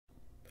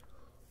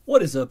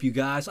What is up, you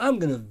guys? I'm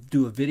going to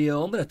do a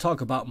video. I'm going to talk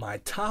about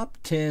my top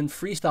 10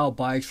 freestyle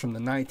bikes from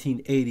the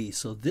 1980s.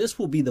 So this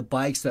will be the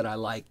bikes that I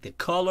like. The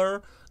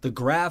color, the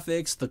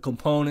graphics, the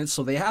components.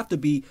 So they have to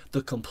be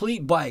the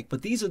complete bike.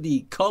 But these are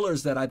the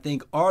colors that I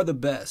think are the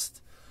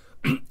best.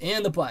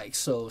 And the bikes.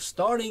 So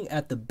starting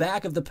at the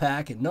back of the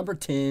pack at number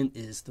 10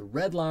 is the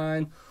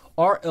Redline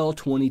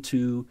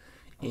RL22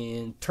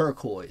 in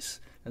turquoise.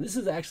 Now this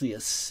is actually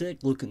a sick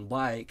looking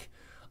bike.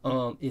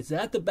 It's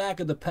at the back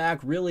of the pack.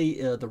 Really,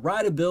 the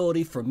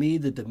rideability for me,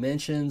 the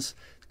dimensions,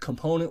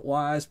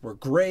 component-wise, were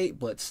great,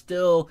 but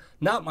still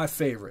not my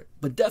favorite.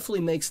 But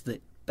definitely makes the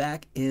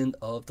back end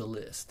of the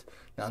list.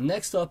 Now,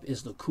 next up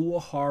is the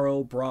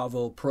Kuwahara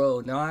Bravo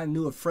Pro. Now, I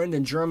knew a friend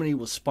in Germany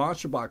was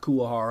sponsored by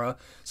Kuwahara,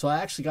 so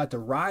I actually got to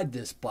ride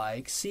this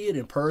bike, see it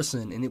in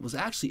person, and it was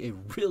actually a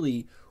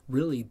really,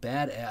 really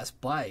badass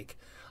bike.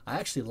 I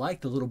actually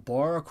like the little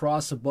bar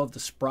across above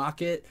the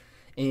sprocket,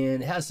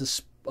 and it has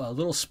this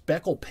little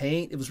speckle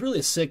paint. It was really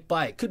a sick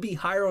bike. Could be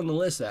higher on the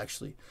list,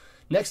 actually.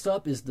 Next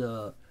up is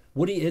the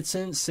Woody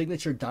Itzen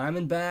Signature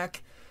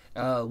Diamondback.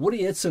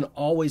 Woody Itzen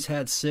always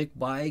had sick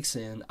bikes,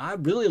 and I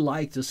really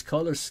liked this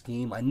color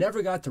scheme. I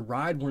never got to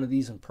ride one of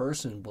these in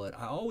person, but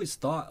I always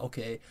thought,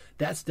 okay,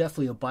 that's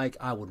definitely a bike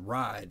I would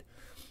ride.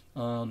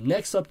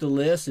 Next up the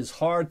list, is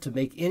hard to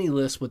make any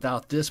list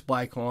without this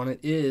bike on it,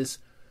 is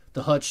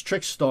the Hutch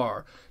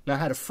Trickstar. Now, I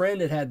had a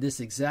friend that had this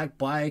exact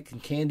bike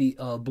in candy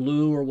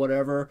blue or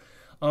whatever.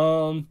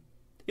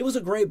 It was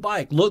a great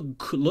bike. Looked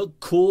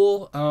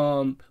cool.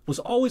 Was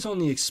always on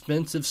the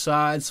expensive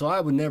side, so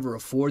I would never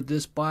afford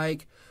this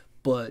bike,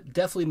 but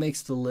definitely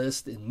makes the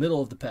list in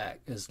middle of the pack.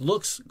 It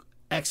looks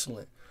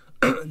excellent.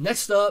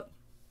 Next up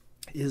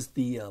is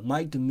the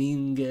Mike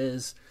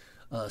Dominguez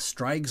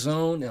Strike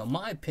Zone. Now, in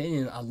my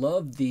opinion, I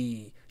love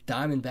the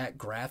Diamondback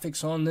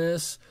graphics on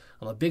this.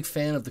 I'm a big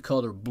fan of the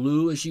color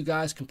blue, as you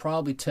guys can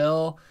probably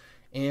tell.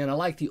 And I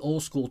like the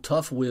old school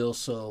tough wheels.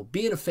 So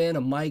being a fan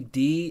of Mike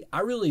D,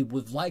 I really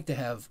would like to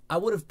have, I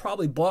would have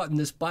probably bought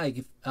this bike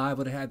if I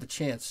would have had the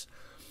chance.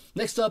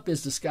 Next up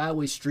is the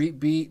Skyway Street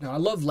Beat. Now I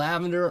love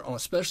lavender,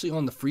 especially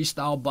on the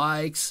freestyle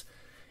bikes.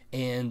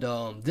 And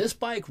this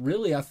bike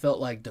really, I felt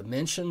like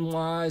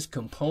dimension-wise,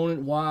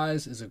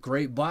 component-wise, is a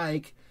great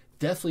bike.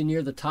 Definitely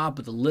near the top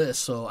of the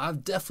list. So I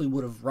definitely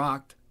would have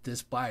rocked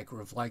this bike or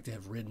have liked to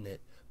have ridden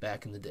it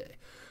back in the day.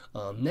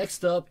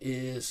 Next up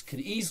is,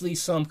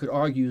 some could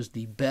argue, is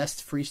the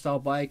best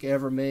freestyle bike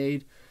ever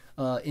made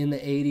in the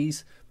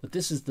 80s. But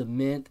this is the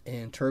mint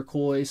and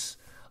turquoise,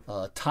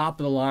 top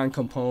of the line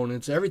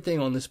components. Everything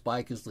on this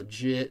bike is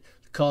legit.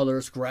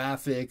 Colors,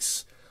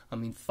 graphics. I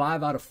mean,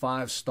 5 out of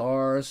 5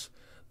 stars.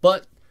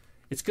 But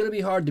it's going to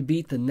be hard to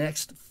beat the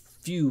next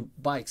few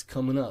bikes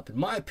coming up. In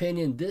my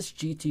opinion, this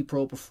GT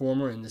Pro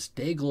Performer and this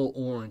Dayglow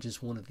Orange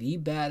is one of the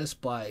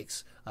baddest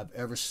bikes I've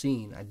ever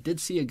seen. I did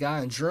see a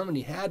guy in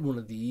Germany had one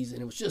of these,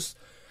 and it was just,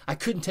 I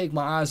couldn't take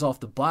my eyes off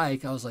the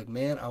bike. I was like,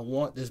 man, I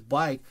want this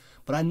bike,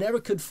 but I never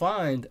could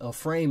find a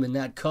frame in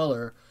that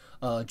color.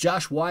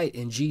 Josh White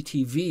and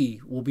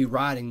GTV will be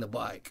riding the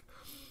bike.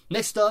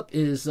 Next up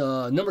is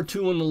number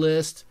 2 on the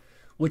list,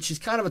 which is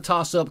kind of a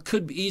toss-up,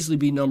 could easily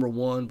be number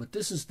 1, but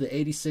this is the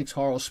 86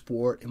 Haro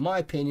Sport. In my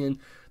opinion,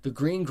 the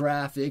green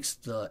graphics,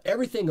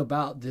 everything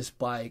about this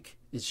bike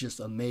is just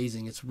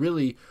amazing. It's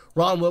really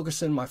Ron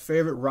Wilkerson, my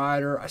favorite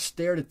rider. I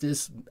stared at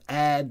this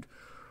ad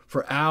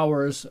for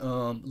hours.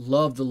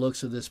 Love the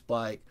looks of this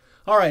bike.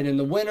 All right, and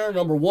the winner,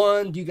 number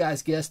 1, you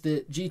guys guessed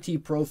it,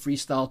 GT Pro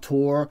Freestyle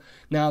Tour.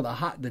 Now,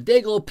 the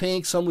Dayglow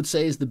Pink, some would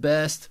say, is the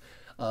best.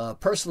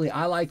 Personally,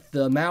 I like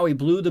the Maui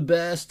Blue the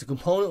best.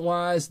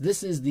 Component-wise,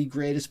 this is the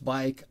greatest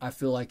bike I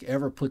feel like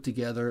ever put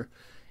together.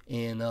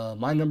 And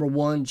my number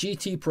 1,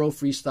 GT Pro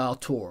Freestyle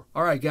Tour.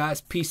 All right,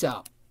 guys, peace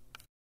out.